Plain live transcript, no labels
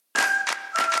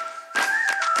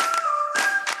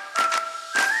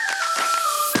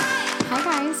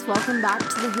guys, welcome back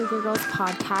to the Hygge Girls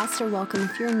podcast, or welcome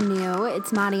if you're new.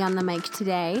 It's Maddie on the mic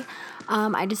today.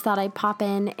 I just thought I'd pop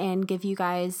in and give you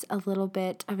guys a little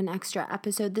bit of an extra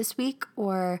episode this week,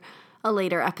 or a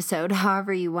later episode,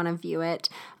 however you want to view it.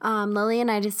 Lily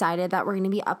and I decided that we're going to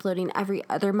be uploading every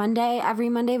other Monday. Every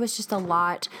Monday was just a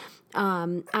lot.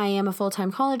 I am a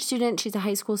full-time college student. She's a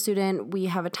high school student. We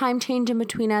have a time change in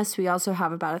between us. We also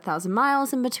have about 1,000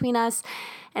 miles in between us.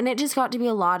 And it just got to be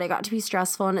a lot. It got to be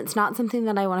stressful. And it's not something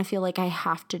that I want to feel like I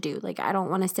have to do. Like, I don't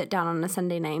want to sit down on a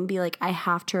Sunday night and be like, I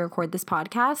have to record this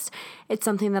podcast. It's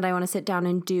something that I want to sit down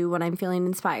and do when I'm feeling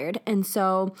inspired. And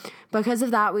so because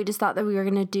of that, we just thought that we were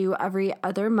going to do every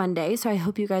other Monday. So I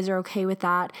hope you guys are okay with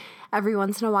that. Every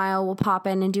once in a while, we'll pop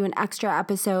in and do an extra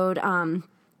episode,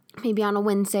 maybe on a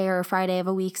Wednesday or a Friday of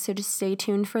a week, so just stay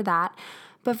tuned for that.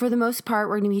 But for the most part,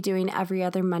 we're going to be doing every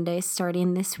other Monday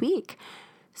starting this week.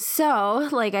 So,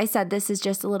 like I said, this is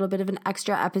just a little bit of an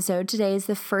extra episode. Today is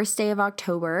the first day of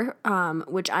October,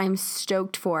 which I'm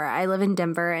stoked for. I live in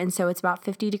Denver, and so it's about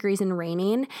 50 degrees and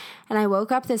raining. And I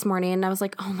woke up this morning and I was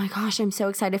like, oh my gosh, I'm so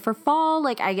excited for fall.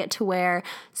 Like, I get to wear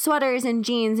sweaters and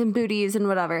jeans and booties and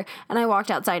whatever. And I walked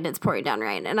outside and it's pouring down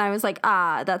rain. And I was like,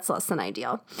 that's less than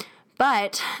ideal.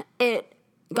 But it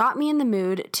got me in the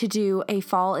mood to do a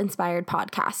fall-inspired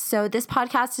podcast. So this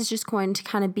podcast is just going to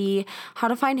kind of be how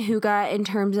to find hygge in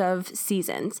terms of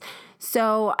seasons.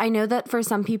 So I know that for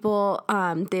some people,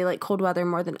 they like cold weather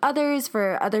more than others.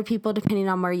 For other people, depending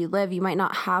on where you live, you might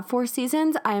not have 4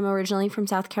 seasons. I am originally from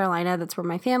South Carolina. That's where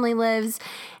my family lives.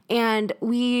 And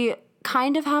we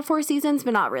kind of have 4 seasons,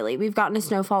 but not really. We've gotten a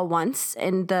snowfall once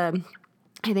in the,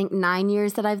 I think, 9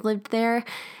 years that I've lived there.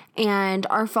 And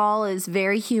our fall is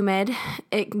very humid.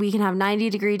 We can have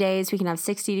 90-degree days, we can have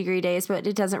 60-degree days, but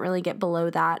it doesn't really get below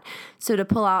that. So to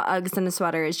pull out Uggs and a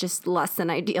sweater is just less than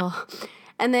ideal.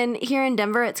 And then here in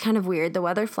Denver, it's kind of weird. The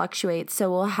weather fluctuates.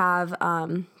 So we'll have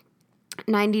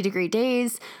 90-degree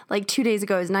days. Like 2 days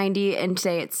ago it was 90, and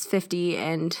today it's 50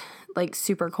 and like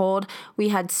super cold. We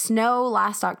had snow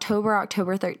last October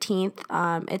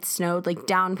 13th. It snowed, like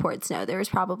downpoured snow. There was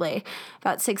probably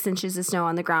about 6 inches of snow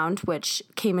on the ground, which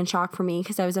came in shock for me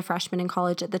because I was a freshman in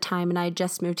college at the time and I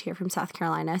just moved here from South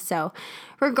Carolina. So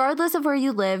regardless of where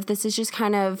you live, this is just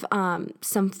kind of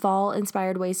some fall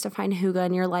inspired ways to find hygge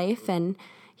in your life. And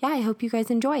yeah, I hope you guys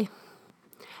enjoy.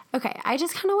 Okay, I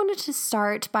just kind of wanted to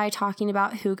start by talking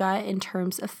about hygge in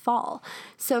terms of fall.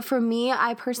 So for me,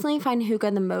 I personally find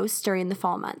hygge the most during the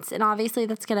fall months. And obviously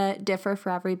that's going to differ for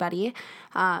everybody.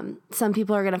 Some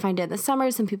people are going to find it in the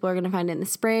summer. Some people are going to find it in the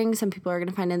spring. Some people are going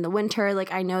to find it in the winter.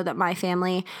 Like, I know that my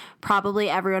family, probably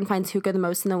everyone finds hygge the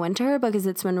most in the winter because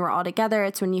it's when we're all together.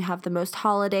 It's when you have the most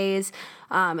holidays.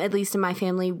 At least in my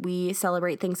family, we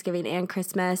celebrate Thanksgiving and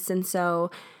Christmas. And so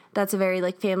that's a very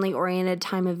like family-oriented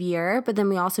time of year, but then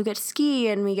we also get to ski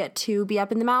and we get to be up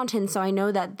in the mountains, so I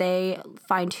know that they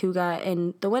find hygge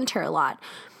in the winter a lot.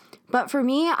 But for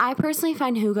me, I personally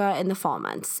find hygge in the fall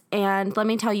months, and let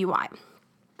me tell you why.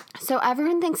 So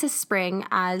everyone thinks of spring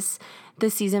as the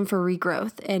season for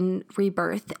regrowth and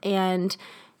rebirth, and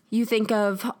you think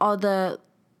of all the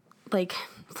like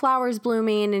flowers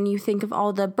blooming and you think of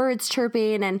all the birds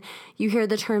chirping and you hear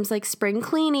the terms like spring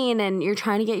cleaning and you're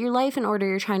trying to get your life in order,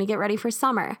 you're trying to get ready for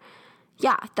summer.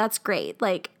 Yeah, that's great.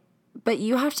 Like, but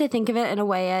you have to think of it in a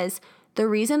way as the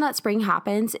reason that spring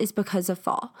happens is because of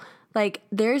fall. Like,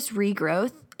 there's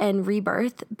regrowth and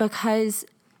rebirth because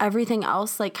everything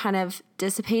else like kind of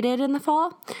dissipated in the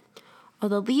fall. All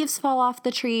the leaves fall off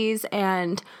the trees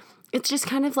and it's just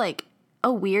kind of like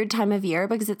a weird time of year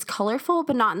because it's colorful,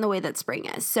 but not in the way that spring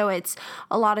is. So it's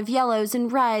a lot of yellows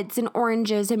and reds and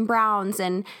oranges and browns,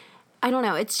 and I don't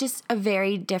know, it's just a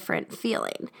very different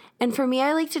feeling. And for me,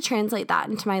 I like to translate that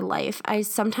into my life. I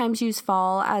sometimes use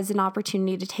fall as an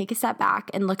opportunity to take a step back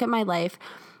and look at my life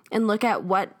and look at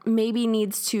what maybe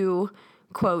needs to,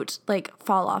 quote, like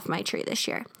fall off my tree this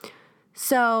year.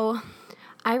 So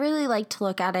I really like to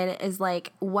look at it as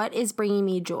like, what is bringing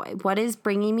me joy? What is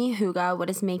bringing me hygge? What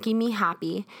is making me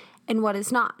happy? And what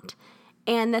is not?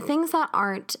 And the things that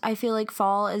aren't, I feel like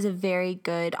fall is a very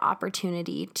good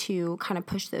opportunity to kind of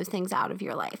push those things out of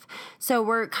your life. So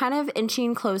we're kind of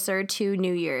inching closer to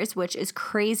New Year's, which is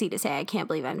crazy to say. I can't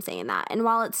believe I'm saying that. And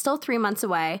while it's still 3 months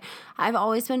away, I've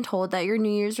always been told that your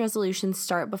New Year's resolutions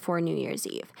start before New Year's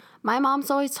Eve. My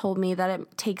mom's always told me that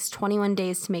it takes 21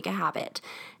 days to make a habit.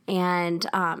 And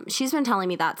she's been telling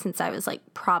me that since I was like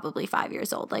probably 5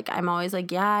 years old. Like, I'm always like,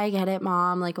 yeah, I get it,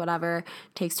 Mom. Like, whatever.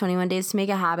 Takes 21 days to make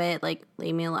a habit. Like,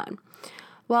 leave me alone.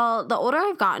 Well, the older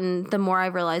I've gotten, the more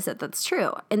I've realized that that's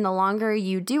true. And the longer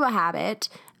you do a habit,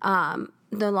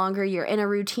 the longer you're in a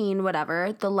routine,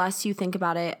 whatever, the less you think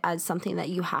about it as something that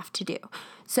you have to do.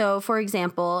 So, for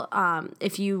example,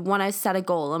 if you want to set a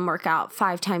goal and work out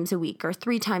 5 times a week or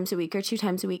 3 times a week or 2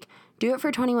 times a week, do it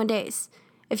for 21 days.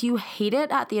 If you hate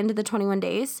it at the end of the 21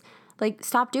 days, like,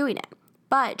 stop doing it.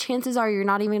 But chances are you're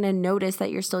not even going to notice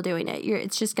that you're still doing it.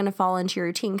 It's just going to fall into your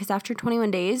routine, because after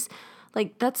 21 days,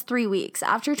 like, that's 3 weeks.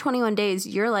 After 21 days,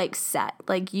 you're like set.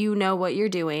 Like, you know what you're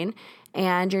doing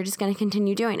and you're just going to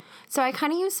continue doing it. So I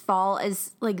kind of use fall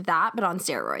as like that, but on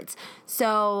steroids.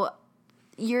 So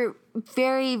you're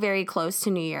very, very close to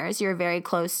New Year's. You're very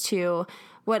close to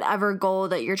whatever goal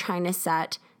that you're trying to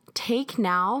set. Take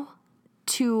now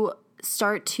to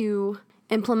start to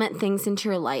implement things into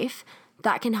your life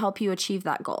that can help you achieve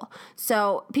that goal.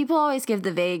 So people always give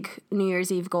the vague New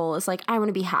Year's Eve goal. It's like, I want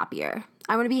to be happier.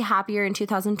 I want to be happier in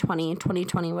 2020,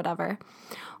 2020, whatever.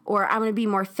 Or I want to be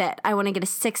more fit. I want to get a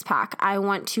 6-pack. I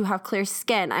want to have clear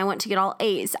skin. I want to get all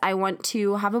A's. I want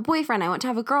to have a boyfriend. I want to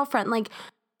have a girlfriend. Like,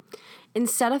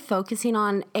 instead of focusing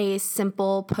on a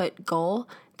simple put goal,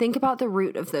 think about the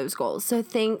root of those goals. So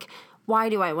think, why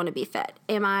do I want to be fit?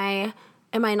 Am I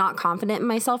not confident in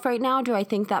myself right now? Do I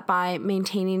think that by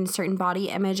maintaining a certain body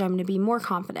image, I'm going to be more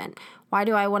confident? Why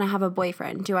do I want to have a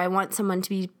boyfriend? Do I want someone to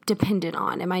be dependent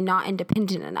on? Am I not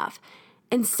independent enough?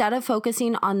 Instead of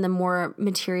focusing on the more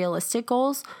materialistic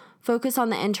goals, focus on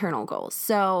the internal goals.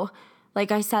 So,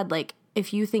 like I said, like,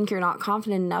 if you think you're not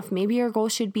confident enough, maybe your goal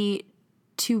should be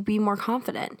to be more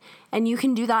confident. And you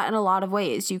can do that in a lot of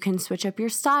ways. You can switch up your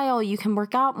style. You can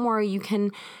work out more. You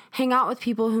can hang out with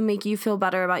people who make you feel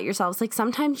better about yourselves. Like,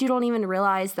 sometimes you don't even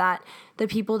realize that the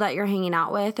people that you're hanging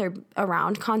out with or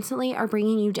around constantly are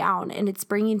bringing you down, and it's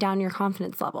bringing down your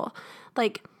confidence level.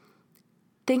 Like,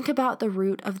 think about the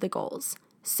root of the goals.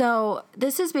 So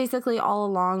this is basically all a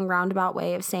long roundabout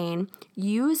way of saying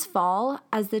use fall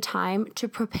as the time to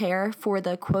prepare for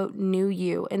the quote new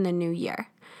you in the new year.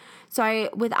 So I,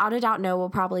 without a doubt, know we'll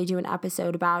probably do an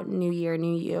episode about new year,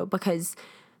 new you, because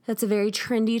that's a very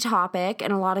trendy topic,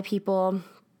 and a lot of people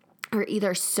are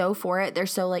either so for it, they're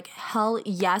so like, hell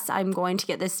yes, I'm going to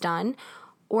get this done,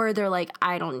 or they're like,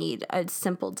 I don't need a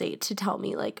simple date to tell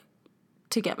me like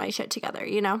to get my shit together,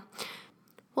 you know?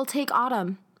 Well, take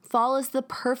autumn. Fall is the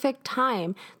perfect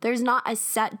time. There's not a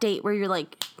set date where you're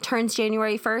like, turns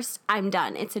January 1st, I'm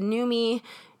done. It's a new me,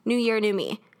 new year, new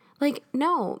me. Like,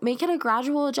 no, make it a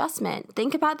gradual adjustment.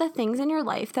 Think about the things in your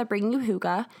life that bring you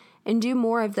hygge and do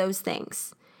more of those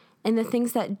things. And the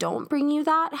things that don't bring you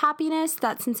that happiness,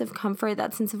 that sense of comfort,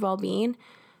 that sense of well-being,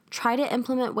 try to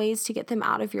implement ways to get them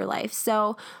out of your life.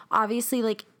 So obviously,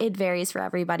 like, it varies for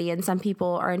everybody. And some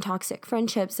people are in toxic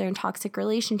friendships, they're in toxic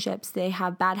relationships, they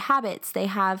have bad habits, they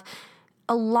have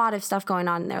a lot of stuff going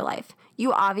on in their life.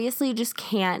 You obviously just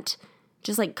can't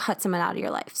just like cut someone out of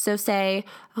your life. So say,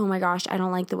 oh my gosh, I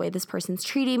don't like the way this person's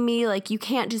treating me. Like, you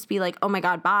can't just be like, oh my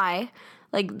God, bye.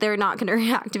 Like, they're not going to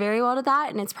react very well to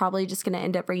that. And it's probably just going to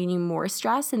end up bringing you more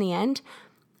stress in the end.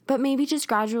 But maybe just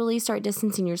gradually start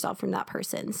distancing yourself from that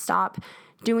person. Stop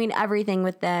doing everything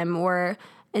with them, or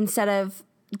instead of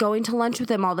going to lunch with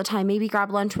them all the time, maybe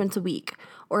grab lunch once a week.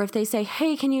 Or if they say,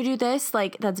 hey, can you do this?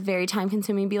 Like, that's very time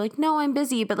consuming. Be like, no, I'm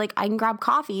busy, but like, I can grab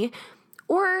coffee.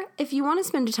 Or if you want to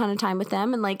spend a ton of time with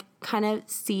them and like kind of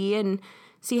see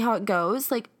how it goes,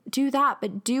 like, do that,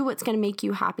 but do what's going to make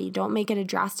you happy. Don't make it a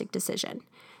drastic decision.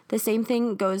 The same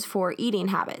thing goes for eating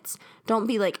habits. Don't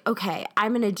be like, okay,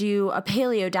 I'm going to do a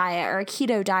paleo diet or a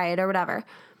keto diet or whatever.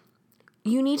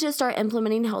 You need to start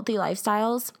implementing healthy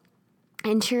lifestyles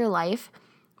into your life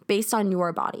based on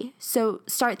your body. So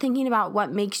start thinking about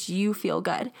what makes you feel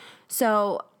good.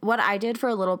 So what I did for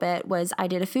a little bit was I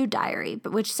did a food diary,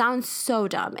 but which sounds so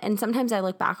dumb. And sometimes I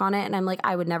look back on it and I'm like,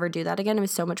 I would never do that again. It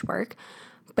was so much work.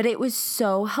 But it was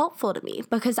so helpful to me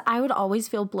because I would always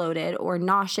feel bloated or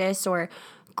nauseous or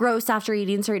gross after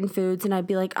eating certain foods. And I'd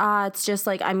be like, it's just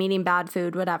like I'm eating bad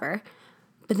food, whatever.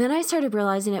 But then I started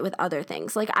realizing it with other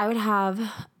things. Like, I would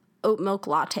have oat milk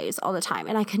lattes all the time,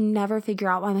 and I could never figure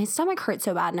out why my stomach hurt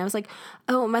so bad. And I was like,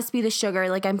 oh, it must be the sugar.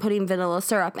 Like, I'm putting vanilla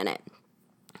syrup in it.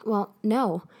 Well,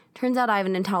 no. Turns out I have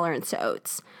an intolerance to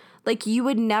oats. Like, you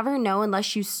would never know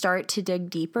unless you start to dig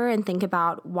deeper and think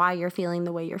about why you're feeling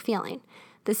the way you're feeling.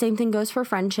 The same thing goes for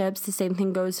friendships. The same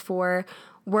thing goes for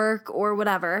work or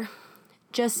whatever.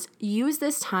 Just use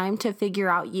this time to figure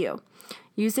out you.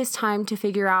 Use this time to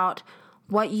figure out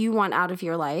what you want out of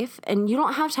your life. And you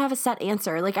don't have to have a set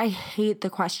answer. Like, I hate the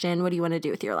question, what do you want to do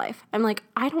with your life? I'm like,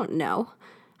 I don't know.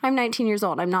 I'm 19 years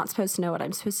old. I'm not supposed to know what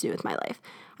I'm supposed to do with my life.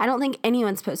 I don't think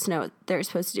anyone's supposed to know what they're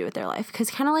supposed to do with their life. Because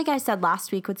kind of like I said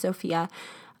last week with Sophia,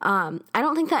 I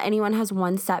don't think that anyone has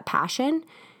one set passion.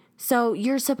 So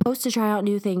you're supposed to try out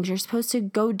new things. You're supposed to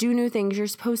go do new things. You're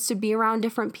supposed to be around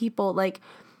different people. Like,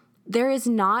 there is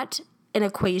not an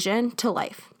equation to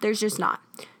life. There's just not.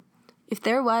 If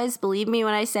there was, believe me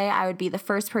when I say I would be the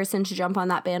first person to jump on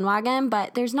that bandwagon,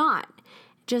 but there's not.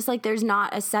 Just like there's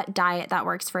not a set diet that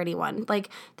works for anyone. Like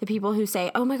the people who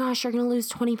say, oh my gosh, you're going to lose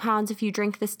 20 pounds if you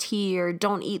drink this tea or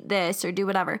don't eat this or do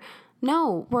whatever.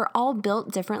 No, we're all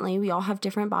built differently. We all have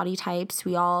different body types.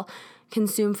 We all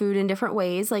consume food in different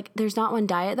ways. Like there's not one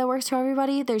diet that works for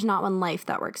everybody. There's not one life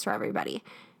that works for everybody.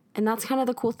 And that's kind of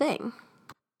the cool thing.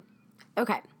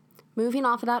 Okay, moving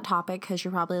off of that topic, because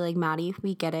you're probably like, Maddie,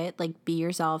 we get it. Like, be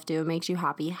yourself, do what makes you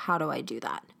happy. How do I do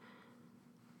that?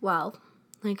 Well,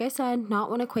 like I said, not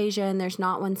one equation. There's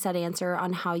not one set answer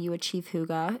on how you achieve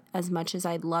hygge. As much as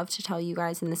I'd love to tell you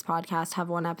guys in this podcast, have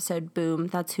one episode, boom,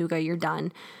 that's hygge, you're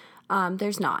done.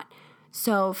 There's not.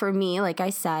 So for me, like I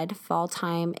said, fall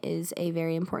time is a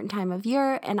very important time of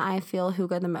year, and I feel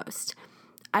hygge the most.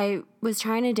 I was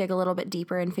trying to dig a little bit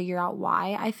deeper and figure out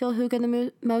why I feel hygge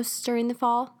the most during the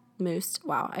fall.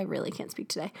 Wow, I really can't speak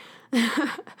today.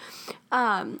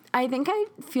 I think I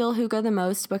feel hygge the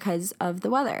most because of the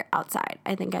weather outside.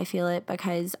 I think I feel it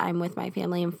because I'm with my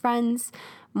family and friends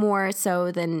more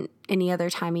so than any other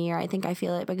time of year. I think I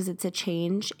feel it because it's a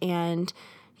change and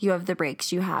you have the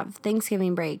breaks. You have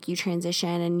Thanksgiving break, you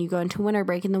transition, and you go into winter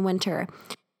break in the winter.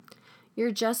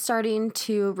 You're just starting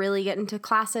to really get into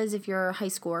classes if you're a high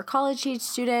school or college age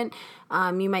student.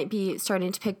 You might be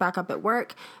starting to pick back up at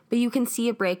work, but you can see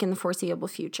a break in the foreseeable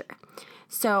future.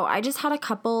 So I just had a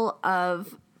couple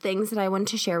of things that I wanted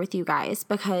to share with you guys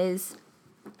because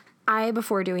I,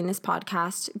 before doing this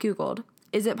podcast, Googled,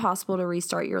 is it possible to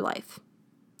restart your life?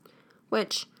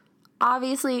 Which,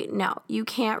 obviously, no, you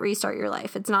can't restart your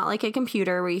life. It's not like a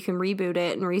computer where you can reboot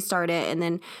it and restart it and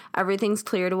then everything's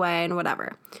cleared away and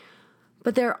whatever.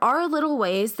 But there are little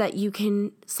ways that you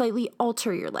can slightly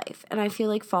alter your life. And I feel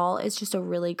like fall is just a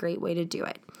really great way to do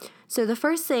it. So the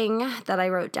first thing that I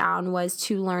wrote down was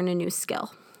to learn a new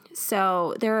skill.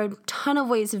 So there are a ton of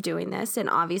ways of doing this.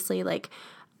 And obviously, like,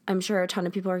 I'm sure a ton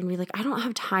of people are going to be like, I don't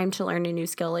have time to learn a new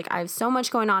skill. Like, I have so much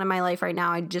going on in my life right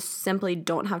now. I just simply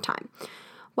don't have time.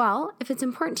 Well, if it's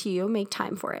important to you, make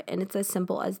time for it. And it's as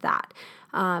simple as that.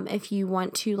 If you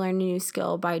want to learn a new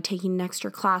skill by taking an extra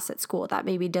class at school, that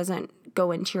maybe doesn't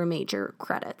go into your major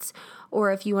credits.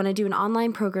 Or if you want to do an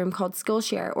online program called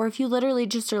Skillshare, or if you literally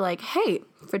just are like, hey,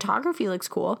 photography looks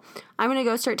cool, I'm going to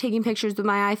go start taking pictures with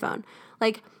my iPhone.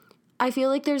 Like, I feel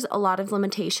like there's a lot of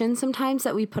limitations sometimes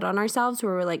that we put on ourselves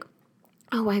where we're like,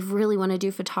 oh, I really want to do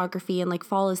photography and like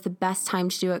fall is the best time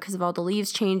to do it because of all the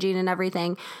leaves changing and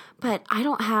everything. But I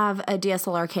don't have a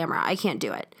DSLR camera. I can't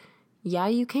do it. Yeah,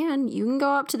 you can. You can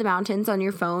go up to the mountains on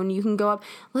your phone. You can go up,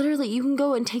 literally, you can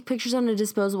go and take pictures on a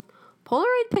disposable.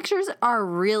 Polaroid pictures are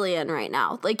really in right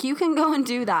now. Like, you can go and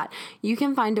do that. You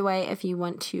can find a way if you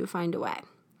want to find a way.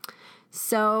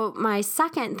 So my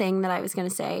second thing that I was going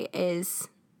to say is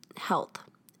health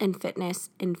and fitness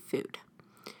and food.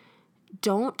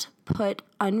 Don't put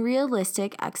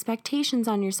unrealistic expectations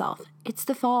on yourself. It's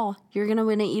the fall. You're going to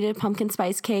want to eat a pumpkin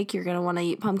spice cake. You're going to want to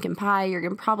eat pumpkin pie.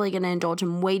 You're probably going to indulge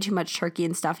in way too much turkey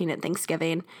and stuffing at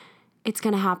Thanksgiving. It's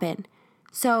going to happen.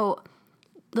 So,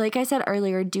 like I said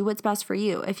earlier, do what's best for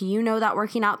you. If you know that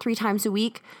working out 3 times a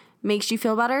week makes you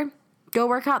feel better, go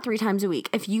work out 3 times a week.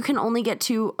 If you can only get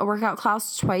to a workout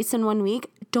class twice in 1 week,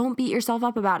 don't beat yourself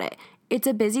up about it. It's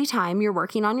a busy time. You're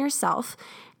working on yourself.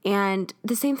 And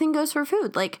the same thing goes for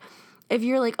food. Like, if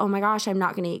you're like, oh my gosh, I'm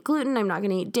not going to eat gluten, I'm not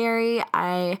going to eat dairy,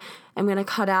 I am going to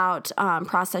cut out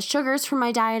processed sugars from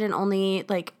my diet and only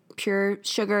like pure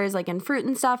sugars like in fruit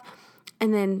and stuff,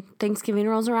 and then Thanksgiving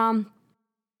rolls around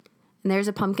and there's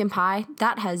a pumpkin pie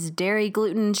that has dairy,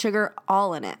 gluten, sugar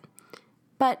all in it.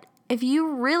 But if you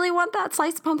really want that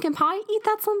slice of pumpkin pie, eat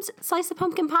that slice of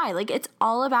pumpkin pie. Like, it's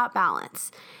all about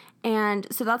balance. And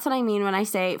so that's what I mean when I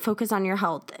say focus on your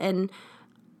health. And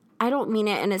I don't mean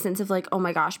it in a sense of like, oh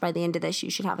my gosh, by the end of this, you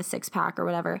should have a 6-pack or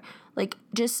whatever. Like,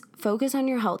 just focus on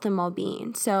your health and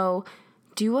well-being. So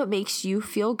do what makes you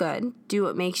feel good. Do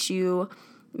what makes you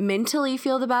mentally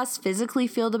feel the best, physically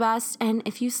feel the best. And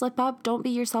if you slip up, don't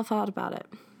beat yourself out about it.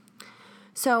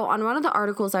 So on one of the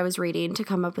articles I was reading to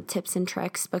come up with tips and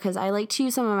tricks, because I like to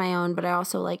use some of my own, but I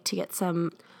also like to get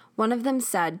some, one of them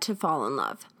said to fall in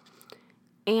love.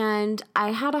 And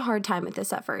I had a hard time with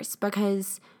this at first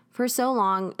because for so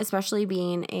long, especially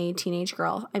being a teenage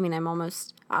girl, I mean, I'm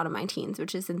almost out of my teens,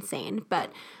 which is insane,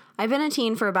 but I've been a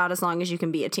teen for about as long as you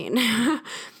can be a teen.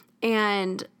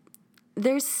 And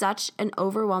there's such an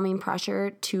overwhelming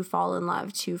pressure to fall in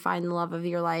love, to find the love of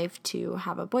your life, to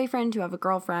have a boyfriend, to have a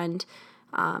girlfriend,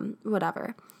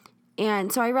 whatever.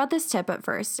 And so I read this tip at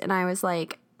first and I was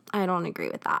like, I don't agree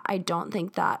with that. I don't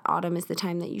think that autumn is the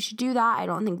time that you should do that. I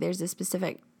don't think there's a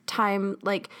specific time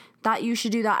like that you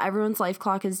should do that. Everyone's life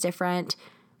clock is different,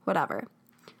 whatever.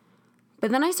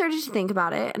 But then I started to think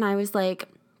about it and I was like,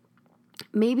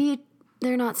 maybe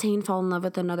they're not saying fall in love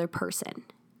with another person.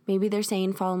 Maybe they're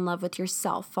saying fall in love with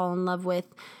yourself, fall in love with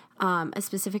a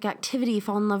specific activity,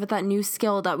 fall in love with that new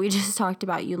skill that we just talked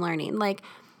about you learning. Like,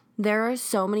 there are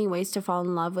so many ways to fall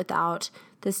in love without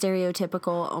the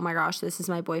stereotypical, oh my gosh, this is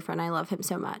my boyfriend, I love him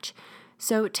so much.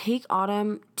 So take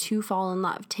autumn to fall in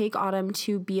love. Take autumn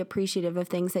to be appreciative of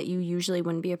things that you usually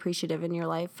wouldn't be appreciative in your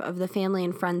life, of the family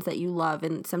and friends that you love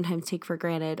and sometimes take for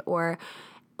granted. Or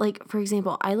like, for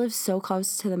example, I live so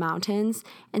close to the mountains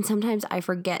and sometimes I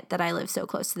forget that I live so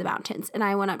close to the mountains. And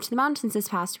I went up to the mountains this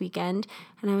past weekend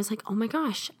and I was like, oh my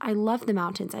gosh, I love the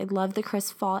mountains. I love the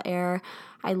crisp fall air.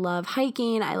 I love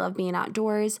hiking. I love being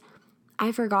outdoors.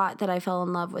 I forgot that I fell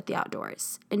in love with the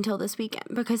outdoors until this weekend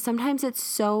because sometimes it's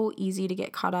so easy to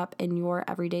get caught up in your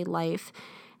everyday life.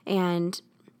 And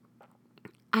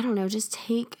I don't know, just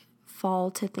take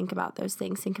fall to think about those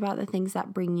things. Think about the things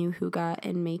that bring you hygge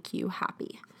and make you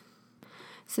happy.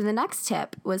 So the next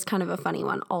tip was kind of a funny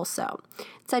one also.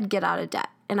 It said get out of debt.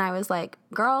 And I was like,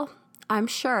 girl, I'm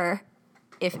sure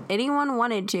if anyone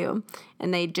wanted to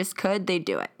and they just could, they'd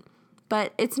do it.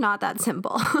 But it's not that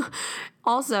simple.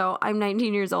 Also, I'm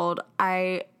 19 years old.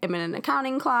 I am in an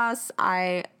accounting class.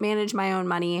 I manage my own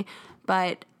money,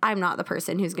 but I'm not the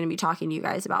person who's going to be talking to you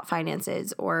guys about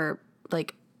finances or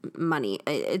like money.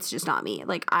 It's just not me.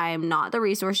 Like, I'm not the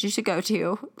resource you should go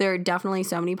to. There are definitely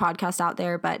so many podcasts out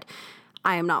there, but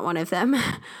I am not one of them.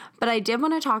 But I did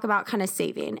want to talk about kind of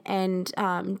saving and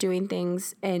doing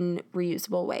things in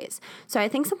reusable ways. So I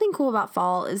think something cool about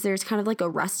fall is there's kind of like a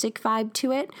rustic vibe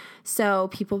to it. So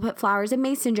people put flowers in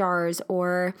mason jars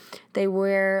or they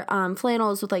wear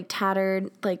flannels with like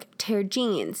teared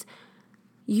jeans.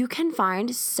 You can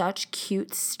find such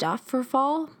cute stuff for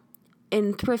fall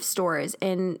in thrift stores,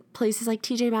 in places like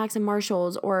TJ Maxx and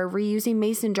Marshalls, or reusing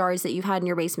mason jars that you've had in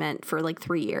your basement for like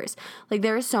 3 years. Like,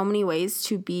 there are so many ways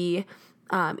to be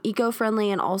eco-friendly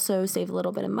and also save a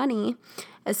little bit of money,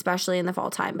 especially in the fall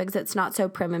time, because it's not so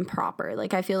prim and proper.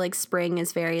 Like, I feel like spring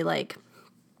is very like,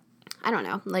 I don't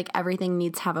know, like everything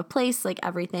needs to have a place, like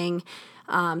everything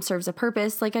serves a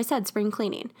purpose. Like I said, spring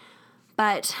cleaning.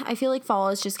 But I feel like fall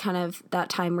is just kind of that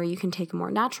time where you can take a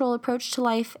more natural approach to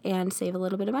life and save a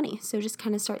little bit of money. So just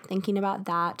kind of start thinking about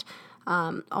that.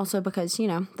 Also because, you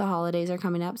know, the holidays are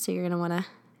coming up, so you're going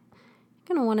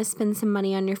to want to spend some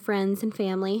money on your friends and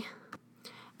family.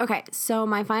 Okay, so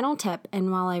my final tip,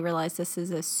 and while I realize this is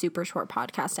a super short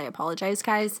podcast, I apologize,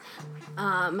 guys.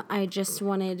 I just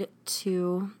wanted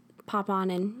to pop on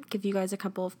and give you guys a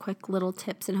couple of quick little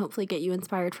tips and hopefully get you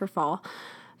inspired for fall.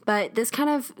 But this kind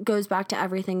of goes back to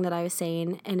everything that I was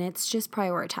saying, and it's just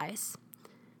prioritize.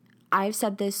 I've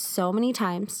said this so many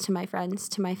times to my friends,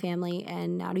 to my family,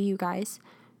 and now to you guys.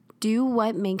 Do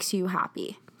what makes you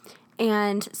happy.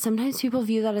 And sometimes people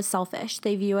view that as selfish.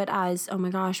 They view it as, oh my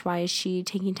gosh, why is she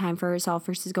taking time for herself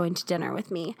versus going to dinner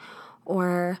with me?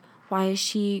 Or why is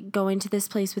she going to this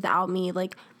place without me?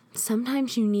 Like,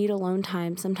 sometimes you need alone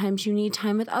time. Sometimes you need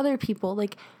time with other people.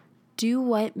 Like, do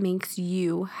what makes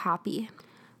you happy.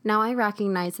 Now, I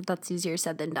recognize that that's easier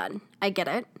said than done. I get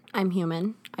it. I'm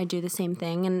human. I do the same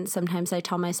thing. And sometimes I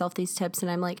tell myself these tips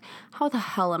and I'm like, how the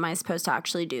hell am I supposed to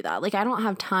actually do that? Like, I don't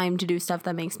have time to do stuff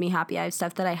that makes me happy. I have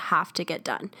stuff that I have to get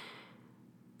done.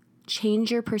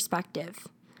 Change your perspective.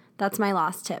 That's my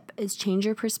last tip, is change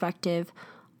your perspective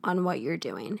on what you're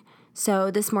doing.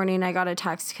 So this morning I got a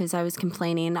text because I was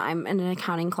complaining. I'm in an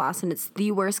accounting class and it's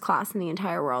the worst class in the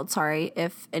entire world. Sorry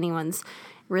if anyone's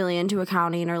really into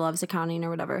accounting or loves accounting or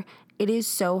whatever. It is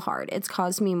so hard. It's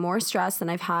caused me more stress than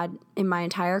I've had in my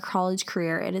entire college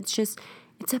career. And it's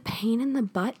a pain in the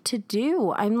butt to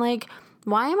do. I'm like,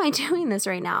 why am I doing this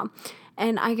right now?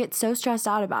 And I get so stressed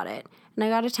out about it. And I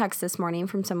got a text this morning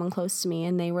from someone close to me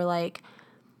and they were like,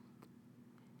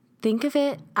 think of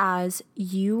it as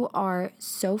you are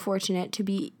so fortunate to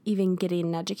be even getting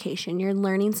an education. You're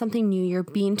learning something new. You're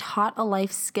being taught a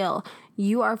life skill.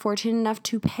 You are fortunate enough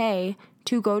to pay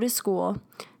to go to school,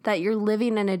 that you're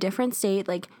living in a different state.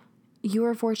 Like, you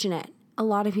are fortunate. A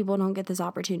lot of people don't get this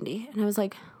opportunity. And I was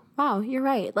like, wow, you're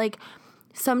right. Like,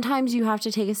 sometimes you have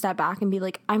to take a step back and be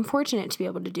like, I'm fortunate to be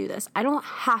able to do this. I don't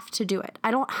have to do it. I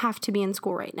don't have to be in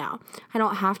school right now. I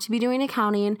don't have to be doing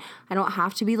accounting. I don't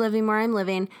have to be living where I'm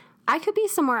living. I could be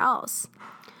somewhere else.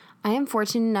 I am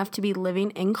fortunate enough to be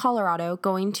living in Colorado,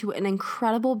 going to an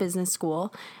incredible business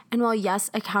school. And while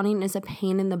yes, accounting is a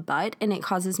pain in the butt and it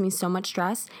causes me so much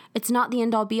stress, it's not the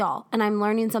end all be all. And I'm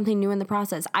learning something new in the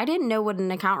process. I didn't know what an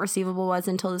account receivable was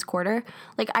until this quarter.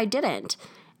 Like, I didn't.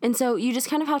 And so you just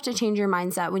kind of have to change your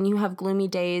mindset when you have gloomy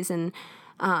days and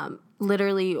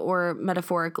literally or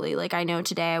metaphorically. Like, I know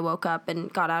today I woke up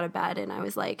and got out of bed and I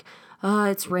was like, oh,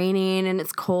 it's raining and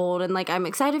it's cold. And like, I'm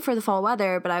excited for the fall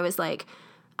weather, but I was like,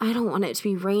 I don't want it to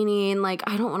be raining. Like,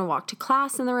 I don't want to walk to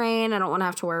class in the rain. I don't want to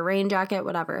have to wear a rain jacket,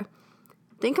 whatever.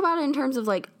 Think about it in terms of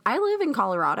like, I live in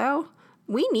Colorado.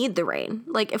 We need the rain.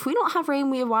 Like, if we don't have rain,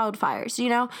 we have wildfires, you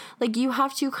know? Like, you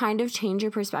have to kind of change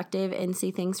your perspective and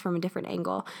see things from a different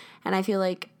angle. And I feel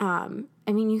like,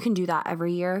 you can do that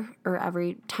every year or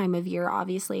every time of year,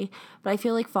 obviously. But I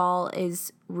feel like fall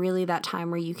is really that time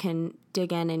where you can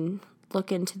dig in and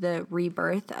look into the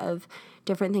rebirth of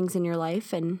different things in your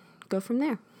life and go from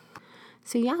there.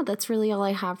 So yeah, that's really all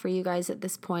I have for you guys at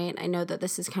this point. I know that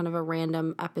this is kind of a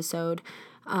random episode.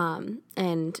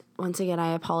 And once again,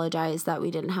 I apologize that we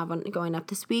didn't have one going up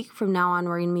this week. From now on,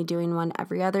 we're going to be doing one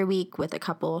every other week with a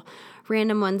couple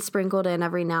random ones sprinkled in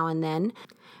every now and then.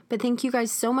 But thank you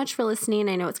guys so much for listening.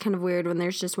 I know it's kind of weird when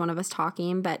there's just one of us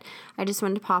talking, but I just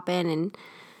wanted to pop in and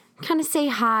kind of say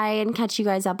hi and catch you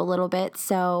guys up a little bit.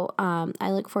 So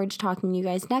I look forward to talking to you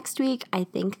guys next week. I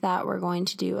think that we're going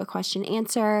to do a question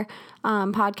answer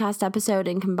podcast episode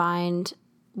and combined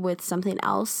with something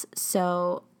else.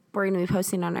 So we're going to be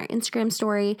posting on our Instagram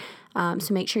story.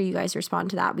 So make sure you guys respond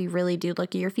to that. We really do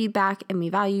look at your feedback and we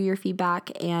value your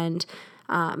feedback. And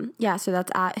so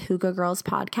that's at Hygge Girls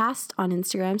Podcast on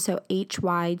Instagram. So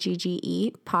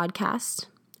HYGGE podcast.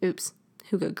 Oops.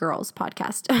 Hygge Girls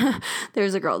Podcast.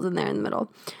 There's a girls in there in the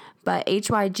middle. But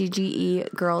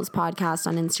HYGGE Girls Podcast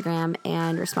on Instagram,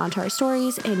 and respond to our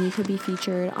stories, and you could be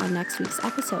featured on next week's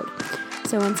episode.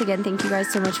 So once again, thank you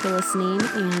guys so much for listening,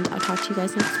 and I'll talk to you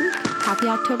guys next week. Happy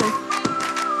October.